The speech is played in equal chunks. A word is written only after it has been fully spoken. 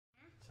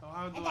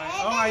how do I?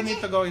 Oh, I need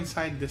to go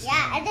inside this.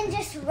 Yeah, and then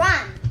just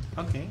run.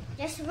 Okay.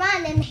 Just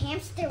run in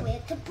hamster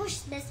wheel to push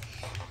this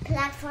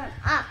platform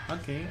up.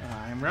 Okay,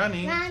 I'm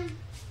running. Run.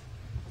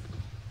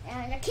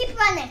 Keep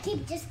running.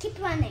 Just keep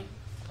running.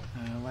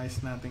 Why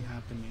is nothing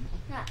happening?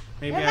 No.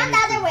 Maybe run the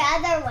other way.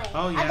 Other way.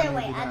 Oh, yeah, other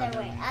way. maybe the Other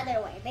way.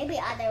 Other way. Maybe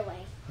other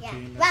way. Yeah.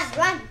 Okay,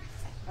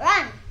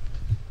 Run.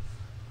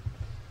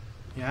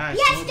 Yeah,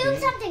 it's doing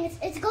something.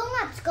 It's going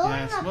up. It's going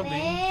up. Moving.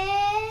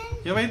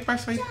 And You wait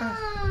first. jump.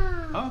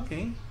 Oh,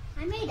 okay.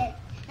 I made it.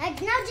 Now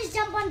just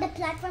jump on the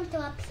platform to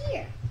up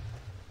here.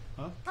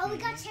 Okay. Oh, we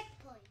got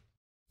checkpoint.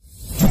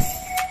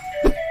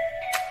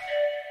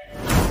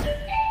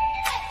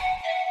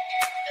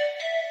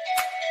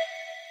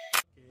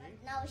 But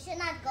no, we should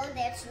not go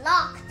there. It's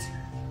locked.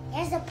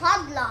 Here's a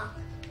padlock.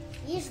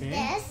 Use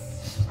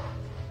this.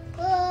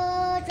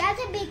 Try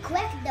to be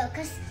quick though,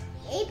 cause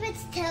if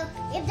there's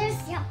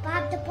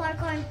the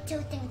parkour and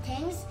tilting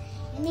things,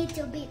 you need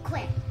to be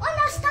quick. Oh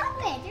no, stop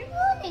it! You're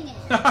ruining it.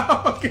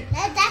 Okay.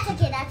 That's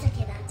okay.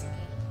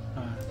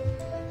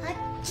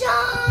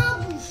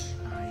 Jump!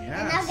 Yeah.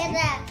 And now get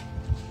that.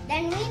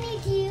 Then we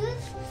need to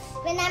use.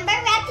 Remember,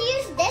 we have to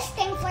use this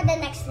thing for the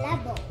next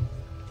level.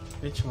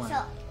 Which one?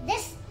 So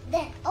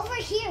over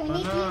here we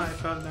need to. I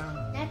fell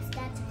down. That's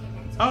okay.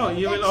 Oh,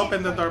 you will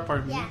open the door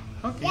for me. Yeah.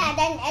 Okay.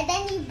 Yeah. And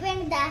then you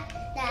bring the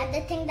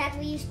thing that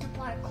we used to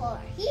parkour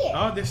here.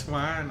 Oh, this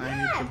one. I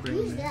need to bring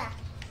use it. that.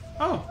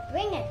 Oh.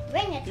 Bring it.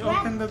 You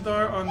open the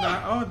door on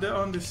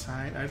on this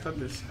side. I thought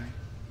this side.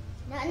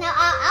 No,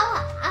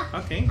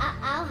 I'll Okay.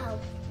 I'll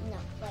help. No,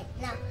 wait,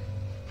 no.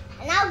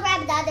 And I'll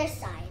grab the other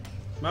side.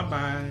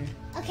 Bye-bye.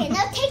 Okay,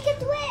 now take it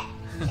with.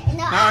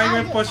 No, now I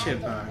will push it.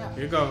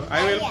 You go.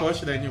 I will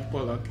push, then you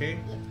pull, okay?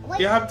 Wait.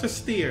 You have to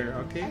steer,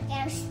 okay? Okay,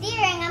 I'm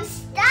steering. I'm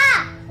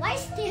stuck. Why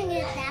steering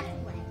it that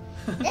way?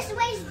 This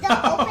way's the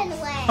open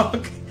way.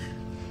 Okay.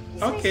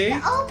 This Okay.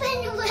 way's the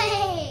open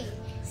way.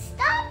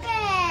 Stop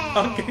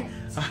it. Okay.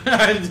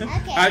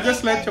 I'll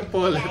just let you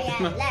pull it.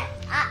 Yeah.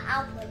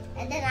 I'll pull it,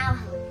 and then I'll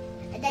help.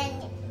 And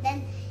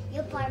then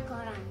you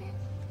parkour on it.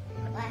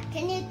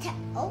 Can you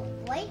oh,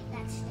 wait,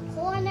 that's the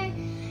corner.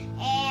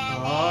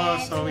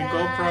 And so we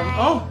go from...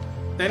 Oh,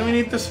 then we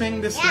need to swing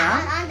this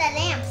lamp? On the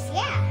lamps,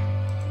 yeah.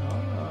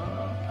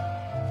 Oh,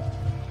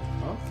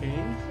 okay.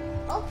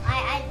 Oh,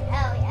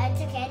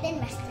 it's okay, I didn't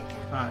mess it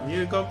up.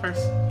 You go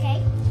first.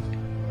 Okay.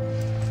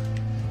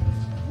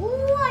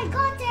 Ooh, I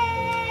got it!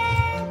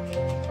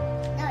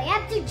 No, you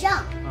have to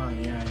jump. Oh,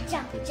 yeah.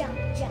 Jump.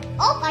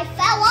 Oh, I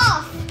fell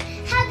off!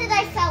 How did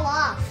I fell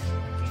off?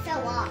 I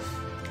fell off.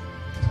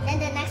 Then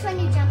the next one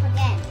you jump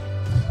again.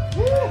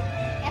 Woo! You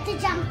have to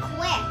jump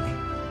quick.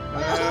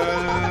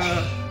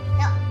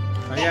 No.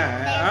 Oh,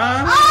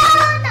 yeah.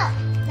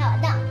 No.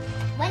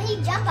 When you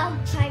jump, I'll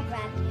try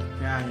grabbing you.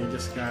 Yeah, you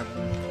just grab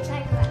me.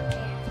 Try grabbing you.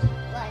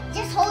 Well,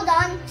 just hold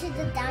on to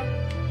the down.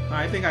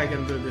 I think I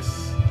can do this.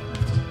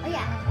 Oh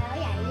yeah,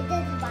 you did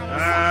it by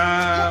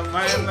yourself.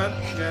 I'm not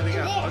getting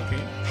up.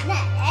 Okay.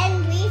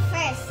 And we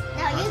first.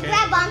 No, you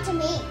grab onto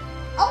me.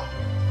 Oh.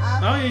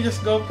 No, you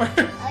just go first.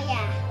 Oh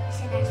yeah.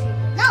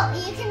 No,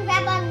 you can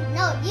grab on.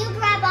 No, you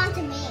grab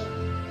onto me.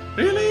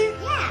 Really?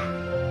 Yeah.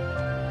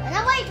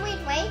 No, wait. When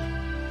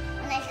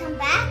I come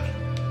back,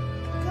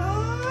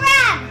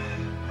 grab.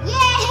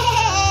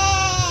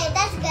 Yay!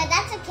 That's good.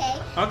 That's okay.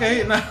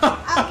 Okay, now.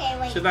 Okay,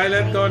 wait. Should I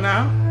let go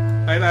now?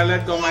 I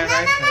let go my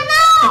right hand. No!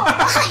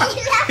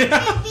 You left me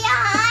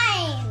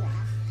behind.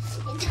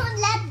 You don't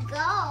let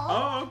go.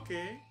 Oh,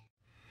 okay.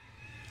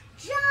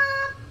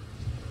 Jump.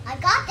 I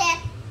got it.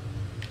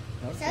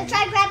 So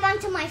try grab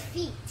onto my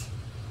feet.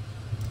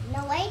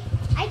 No, wait.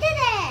 I did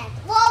it.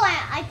 Whoa,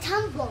 I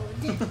tumbled.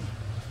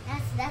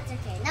 That's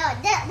okay. No,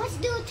 let's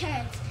do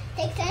turns.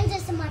 Take turns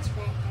is much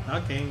better.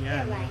 Okay,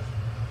 yeah. You're right.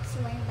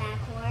 Swing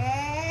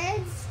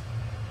backwards.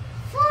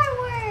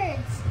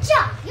 Forwards.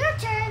 Jump. Your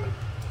turn.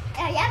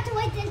 You have to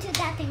wait until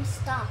that thing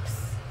stops.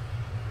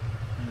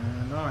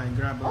 No, I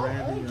grab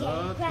already.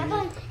 Okay. Grab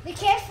on. Be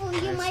careful.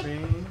 You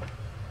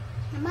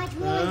might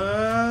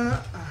ruin.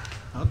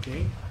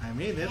 Okay, I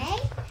made it. Okay.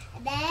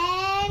 And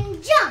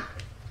then jump.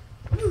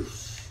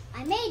 Whoosh.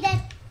 I made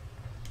it.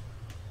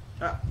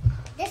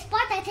 This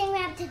part I think we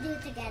have to do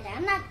together.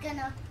 I'm not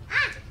gonna.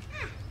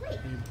 Wait.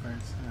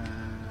 First,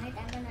 Wait,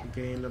 I'm gonna.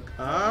 okay, look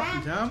up,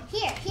 jump.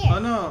 Here. Oh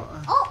no.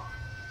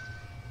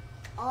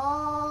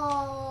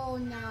 Oh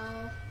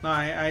no. No,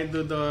 I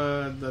do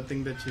the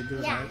thing that you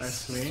do, Yeah. right? I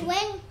swing.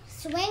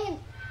 Swing.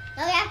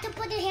 No, you have to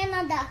put your hand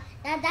on that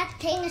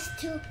thing is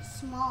too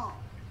small.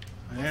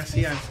 Yeah,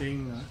 see, I'm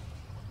swinging.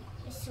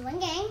 You're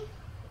swinging.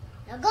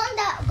 Now go on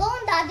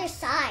the other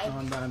side.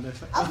 On the other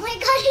side. Oh my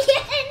God! You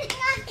didn't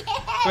get it.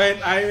 Wait,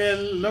 I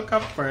will look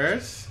up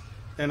first,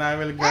 then I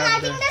will grab I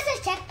think there's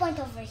a checkpoint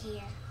over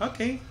here.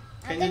 Okay.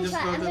 I'm Can you gonna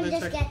just go to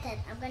the checkpoint?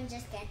 I'm gonna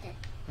just get it.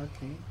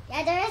 Okay.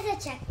 Yeah, there is a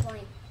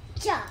checkpoint.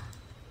 Jump.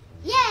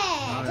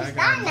 Yay! Just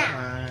done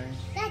now.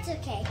 That's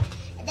okay.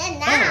 And then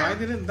now. Oh, I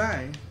didn't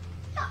die.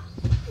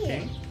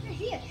 Here.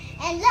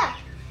 And look,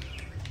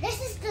 this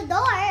is the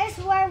doors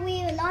where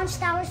we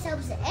launched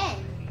ourselves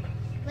in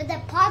with the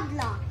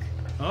padlock.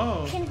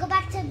 Oh. We can go back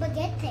back to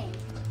beginning.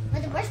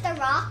 But where's the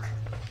rock?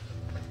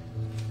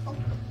 Oh,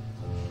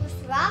 where's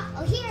the rock?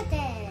 Oh, here it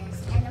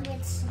is. And then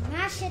we'd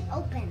smash it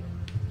open.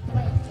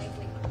 Wait.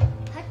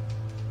 Hut,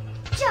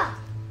 cha,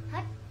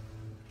 hut,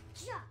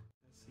 cha.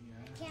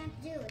 I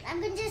can't do it.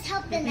 I'm gonna just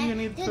help do the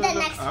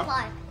next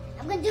part.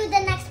 I'm gonna do the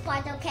next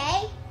part,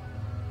 okay?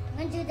 I'm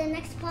gonna do the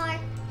next part.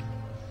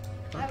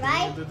 Okay,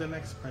 Alright? do the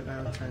next part.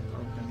 I'll try to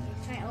open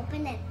it. Try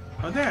open it.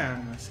 Oh, there.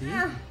 See?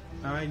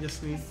 Now I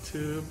just need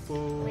to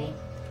pull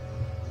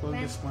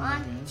this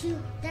one again. To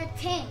the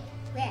thing.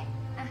 Where?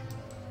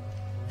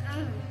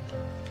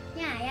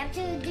 Yeah, you have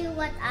to do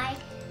what I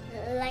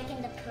like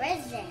in the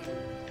prison.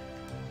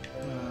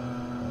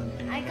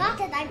 I got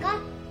it.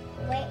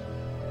 Wait.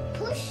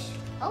 Push.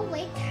 Oh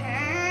wait.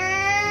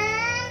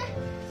 Turn.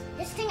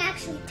 This thing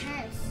actually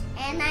turns,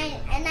 and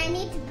I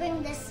need to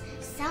bring this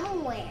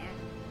somewhere.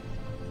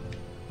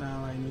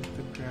 Now I need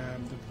to grab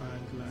the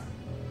padlock.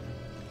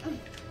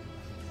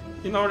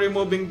 You know,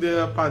 removing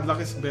the padlock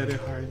is very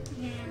hard.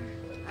 Yeah.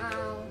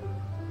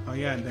 Oh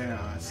yeah, there.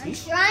 See? I'm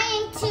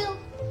trying to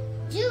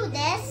do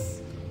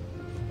this,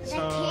 but I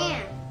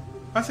can't.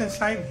 What's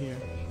inside here?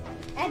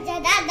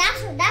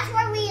 That's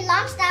where we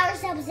launched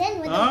ourselves in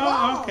with the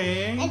ball.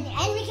 Okay. And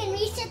we can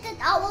reset it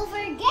all over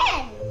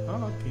again.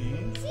 Oh, okay.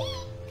 See?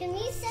 Can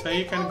reset it. So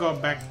you can go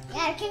back.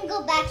 Yeah, I can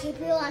go back if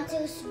you want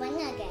to swing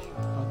again.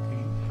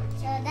 Okay.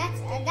 So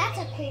that's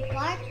a cool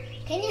part.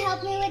 Can you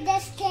help me with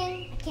this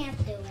thing? I can't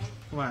do it.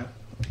 What?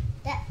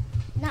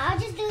 No, I'll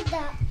just do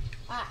the.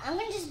 I'm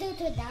gonna just do it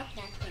without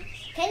that thing.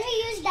 Can we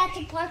use that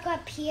to park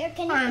up here?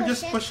 Can you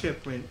push it? Push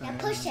it. Wait. Yeah,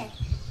 push it.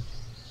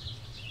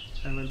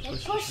 I will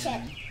push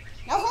it.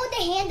 Now hold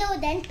the handle,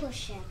 then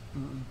push it.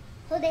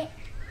 Hold it.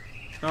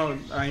 Oh,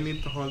 I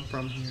need to hold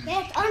from here.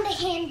 Wait, on the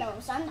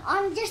handles,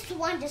 on just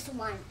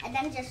one, and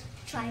then just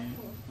try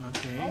pull.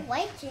 Okay. Oh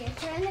wait, you're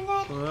turning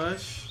it.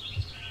 Push.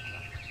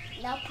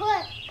 Now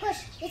push.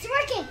 It's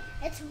working.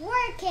 It's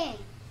working.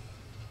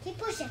 Keep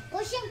pushing,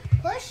 push.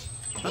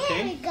 Okay.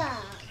 There we go.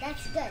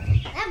 That's good.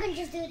 Now I'm gonna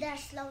just do that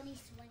slowly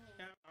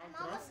swinging. I'm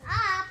almost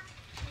up.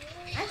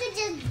 After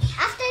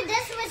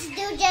this,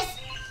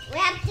 we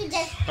have to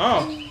just.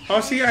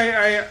 Oh, see,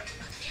 I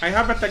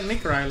have a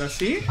technique, Ryla.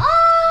 See?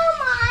 Oh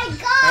my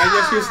God! I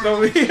just use the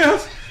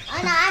wheels.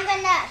 Oh no, I'm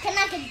gonna. Can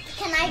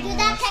I do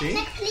that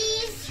technique,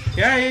 please?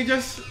 Yeah, you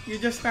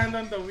just stand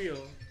on the wheel.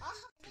 Oh,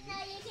 no,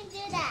 you can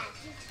do that.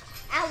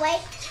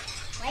 Wait.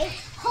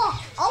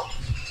 Oh.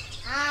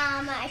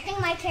 I think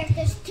my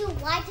character's too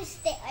wide to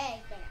stay. There, I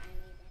made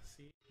it.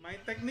 See, my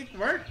technique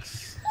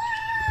works.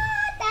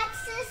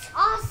 That's just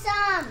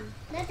awesome.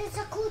 That is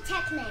a cool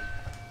technique.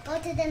 Go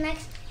to the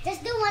next.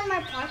 Just do one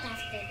more part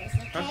after this,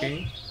 okay?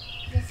 Okay.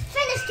 Just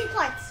finish 2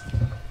 parts.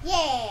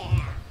 Yeah.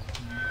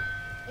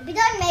 If you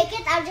don't make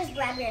it, I'll just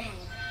grab your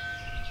hand.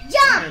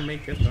 Jump! I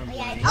make it.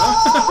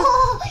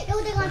 Oh, you're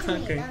holding on to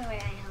me. Okay. Don't worry,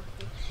 I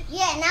helped you.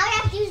 Yeah, now we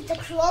have to use the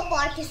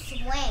crowbar to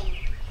swing.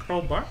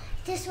 Crowbar?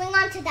 To swing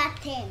onto that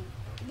thing.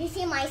 Do you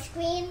see my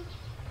screen?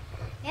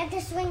 You have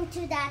to swing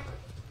to that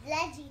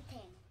ledgy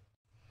thing.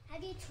 How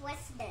do you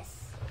twist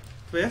this?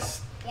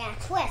 Twist? Yeah,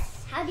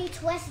 twist. How do you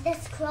twist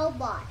this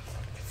crowbar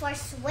for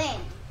swing?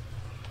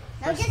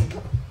 Now just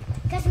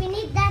because we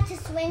need that to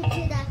swing to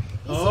the.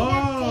 You see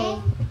that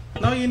thing?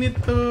 No, you need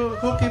to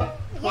hook it.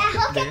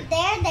 Hook it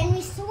there, then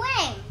we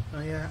swing.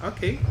 Oh yeah,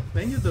 okay.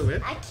 Then you do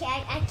it. I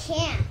can't. I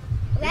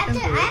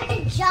have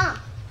to jump.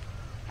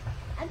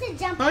 I have to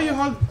jump. No, you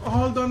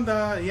hold on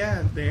the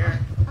there.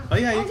 Oh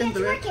yeah, you can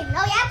do it. Working.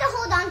 No, you have to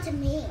hold on to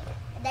me.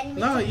 Then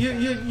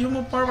you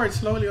move forward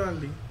slowly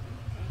only.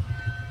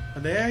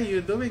 There,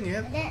 you're doing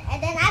it. And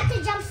then I have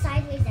to jump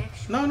sideways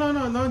actually.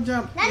 No,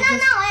 jump. No.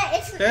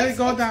 It's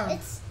go down.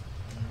 It's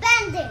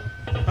bending.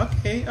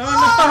 Okay. Oh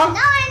no.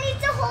 No, I need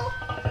to hold.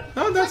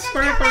 No, that's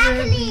correctly.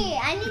 correctly.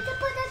 I need to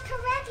put it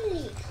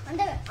correctly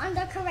on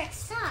the correct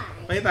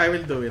side. Wait, I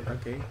will do it.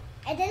 Okay.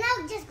 And then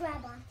I'll just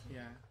grab on.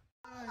 Yeah.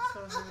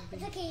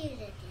 It's okay, you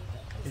did it.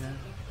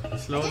 Yeah.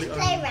 Slowly. Just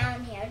play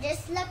around here.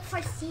 Just look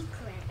for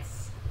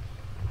secrets.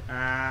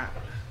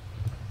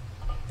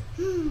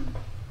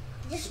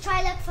 Just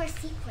try look for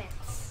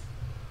secrets.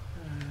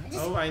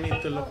 I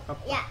need to look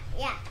up. Yeah.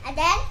 And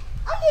then,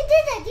 you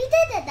did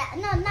it.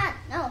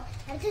 No.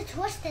 I have to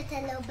twist it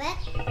a little bit.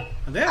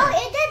 There. Oh,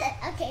 you did it.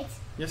 Okay, it's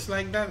just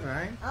like that,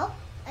 right? Oh,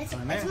 it's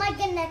my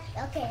goodness.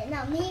 Okay,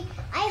 now me,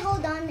 I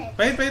hold on it.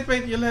 Wait.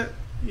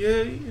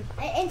 You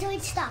until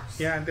it stops.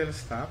 Yeah, until it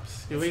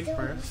stops. You wait still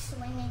first.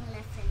 Swinging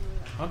left and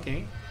right.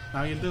 Okay.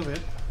 Now you do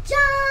it. Jump!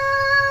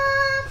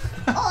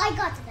 I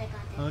got it.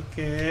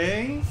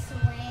 Okay.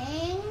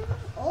 Swing.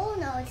 Oh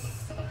no, it's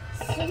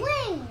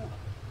swing.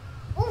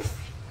 Oof.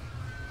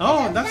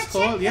 Oh, that's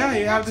cool. Yeah,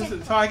 you have this.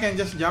 So I can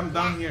just jump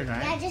down here,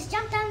 right? Yeah, just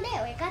jump down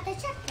there. We got the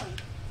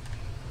checkpoint.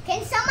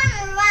 Can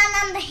someone run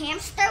on the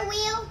hamster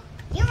wheel?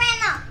 You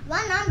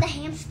run on the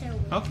hamster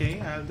wheel. Okay,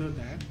 I'll do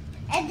that.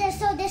 And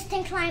so this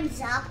thing climbs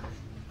up.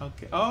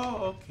 Okay.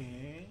 Oh,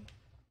 okay.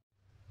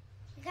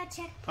 You got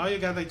checkpoint. Oh, you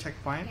got a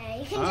checkpoint? Yeah,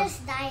 you can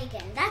just die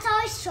again. That's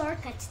always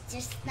shortcuts.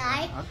 Just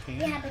die. Okay.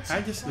 You have a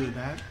checkpoint. I just do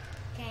that.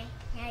 Okay.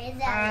 Yeah, you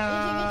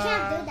can't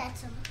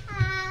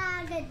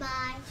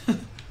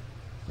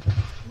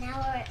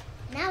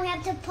Now we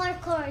have to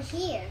parkour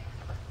here.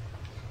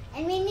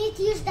 And we need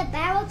to use the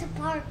barrel to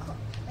parkour.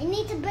 We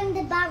need to bring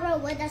the barrel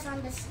with us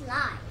on the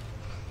slide.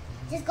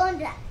 Just go in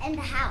the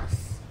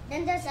house.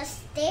 Then there's a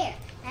stair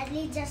that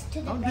leads us to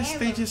the barrel. This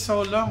stage is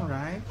so long,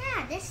 right?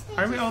 Yeah, this stage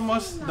Are we is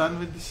almost so long. done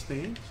with this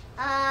stage?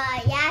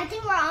 Yeah, I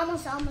think we're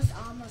almost done.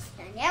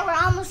 Yeah, we're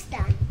almost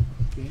done.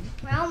 Okay.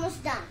 We're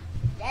almost done.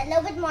 A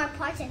little bit more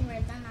parts and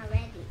we're done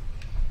already.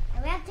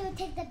 And we have to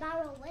take the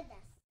barrel with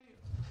us.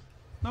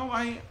 No,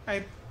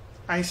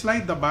 I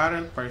slide the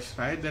barrel first,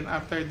 right? Then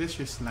after this,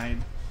 you slide.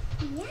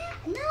 Yeah,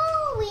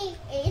 no,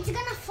 it's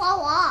gonna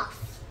fall off.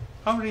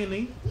 Oh,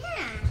 really?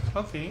 Yeah.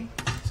 Okay.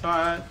 So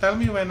tell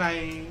me when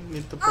I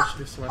need to push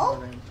this one.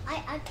 Okay.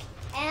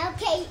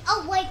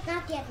 Oh wait,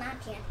 not yet.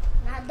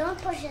 Now don't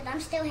push it. I'm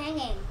still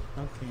hanging.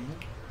 Okay.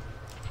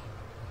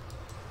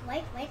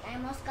 Wait. I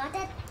almost got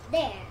it.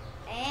 There.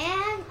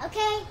 And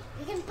okay,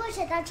 you can push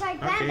it. I'll try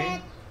grab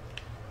it.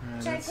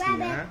 Try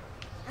grab it.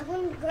 I'm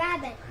gonna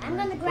grab it. I'm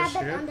gonna grab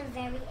it on the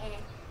very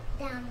end.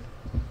 Down.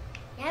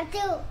 You have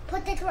to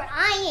put it where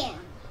I am.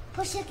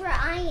 Push it where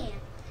I am.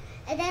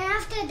 And then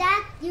after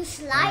that, you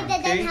slide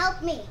it and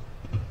help me.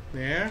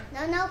 There?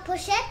 No,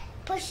 push it.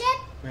 Push it.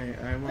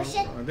 Push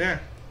it. Oh,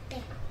 there.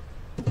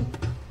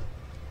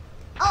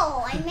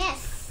 Oh, I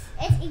miss.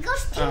 It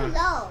goes too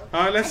low.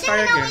 Oh, let's try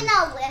again.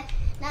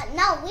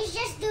 No, we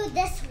just do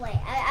this way.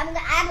 I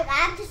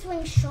have to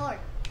swing short.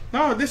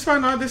 No, this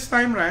one, this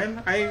time,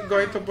 Ryan. I'm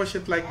going to push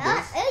it like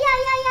this.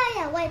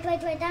 Yeah. Wait.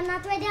 I'm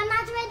not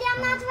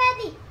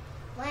ready.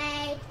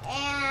 Wait,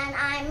 and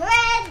I'm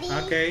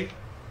ready. Okay.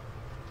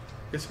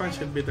 This one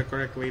should be the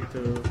correct way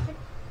to...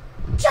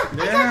 Jump!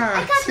 Yeah,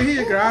 I got see,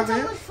 you grab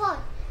it.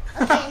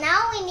 Okay,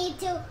 now we need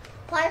to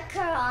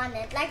parkour on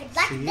it, like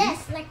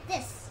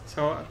this.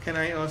 So, can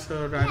I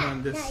also run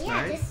on this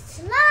slide? Yeah, just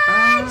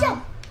slide,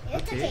 jump.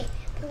 It's okay.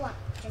 Pull up,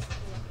 just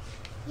pull up.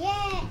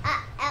 Yeah,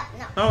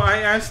 no. No,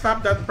 I'll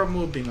stop that from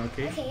moving,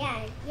 okay? Okay,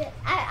 yeah.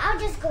 I'll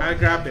just go. I'll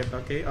grab it,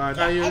 okay?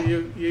 Now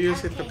you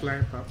use it to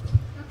climb up.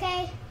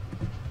 Okay.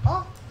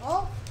 Oh,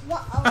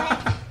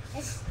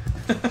 wait.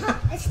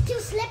 It's too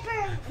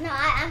slippery. No,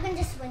 I'm gonna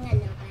just swing a little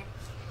bit.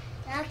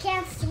 No, I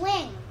can't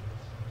swing.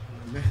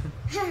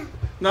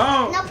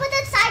 No. No, put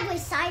it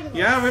sideways.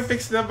 Yeah, we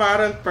fix the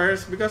barrel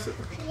first because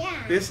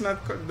this is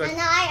not... No,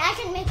 I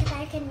can make it.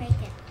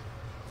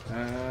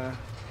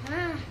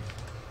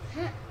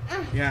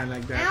 Yeah,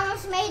 like that. I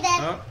almost made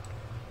it.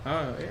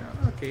 Oh,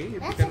 yeah, okay.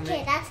 That's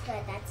okay. That's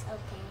good. That's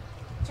okay.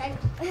 Try.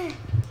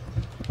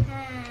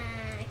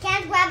 I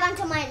can't grab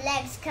onto my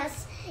legs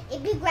because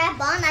if you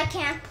grab on, I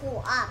can't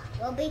pull up.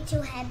 It'll be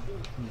too heavy.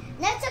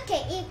 That's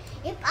okay.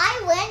 If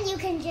I win, you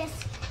can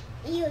just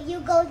you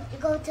go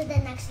to the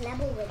next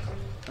level with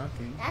me.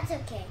 Okay. That's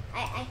okay.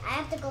 I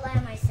have to go by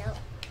myself.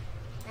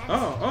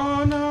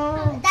 Oh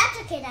no. That's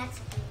okay.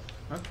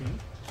 Okay.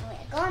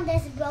 Go on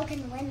this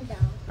broken window.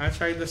 I'll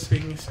try the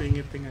swingy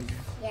thing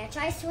again. Yeah,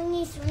 try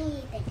swingy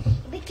thing.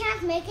 If we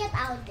can't make it,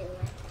 I'll do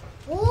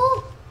it.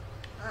 Ooh!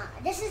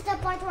 This is the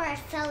part where I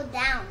fell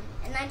down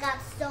and I got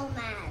so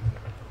mad.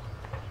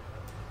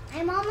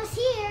 I'm almost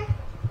here.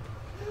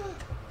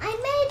 I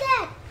made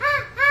it!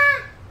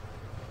 Ha!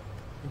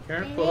 Be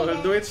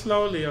careful. Do it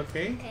slowly,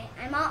 okay? Okay,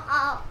 I'm all...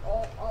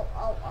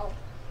 Oh.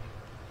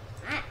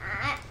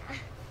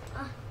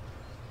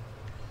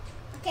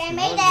 Okay, I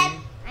made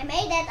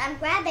it. I'm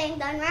grabbing.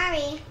 Don't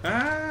worry.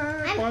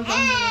 I'm in.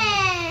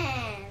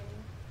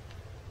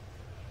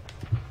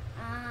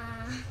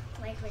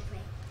 Wait.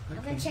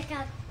 I'm gonna check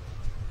out.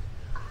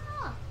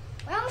 Oh,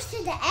 we're almost to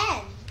the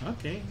end.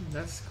 Okay,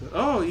 that's good.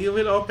 Oh, you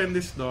will open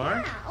this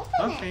door? Yeah,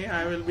 open it. Okay,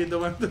 I will be the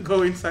one to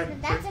go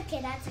inside. That's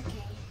okay.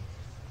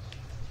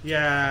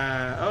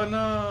 Yeah. Oh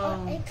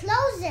no. Oh, it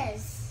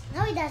closes.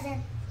 No, it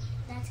doesn't.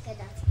 That's good.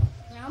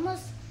 We're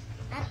almost.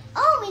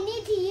 We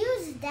need to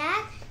use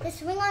that to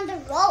swing on the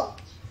rope.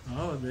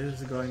 Oh,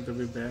 this is going to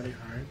be very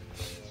hard.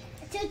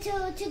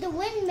 To the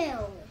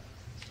windmill.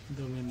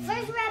 The windmill.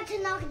 First, we have to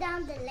knock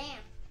down the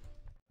lamp.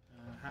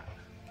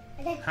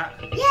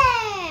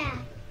 Yeah!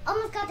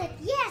 Almost got it.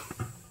 Yes!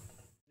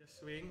 Just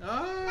swing.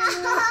 Oh!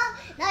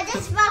 No,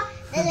 just from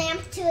the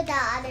lamp to the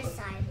other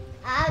side.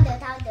 I'll do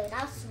it.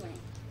 I'll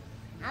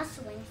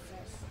swing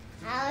first.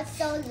 Oh, it's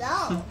so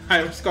low.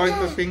 I was going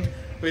to swing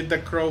with the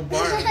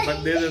crowbar,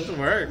 but didn't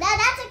work. No,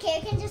 that's okay.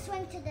 You can just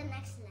swing to the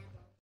next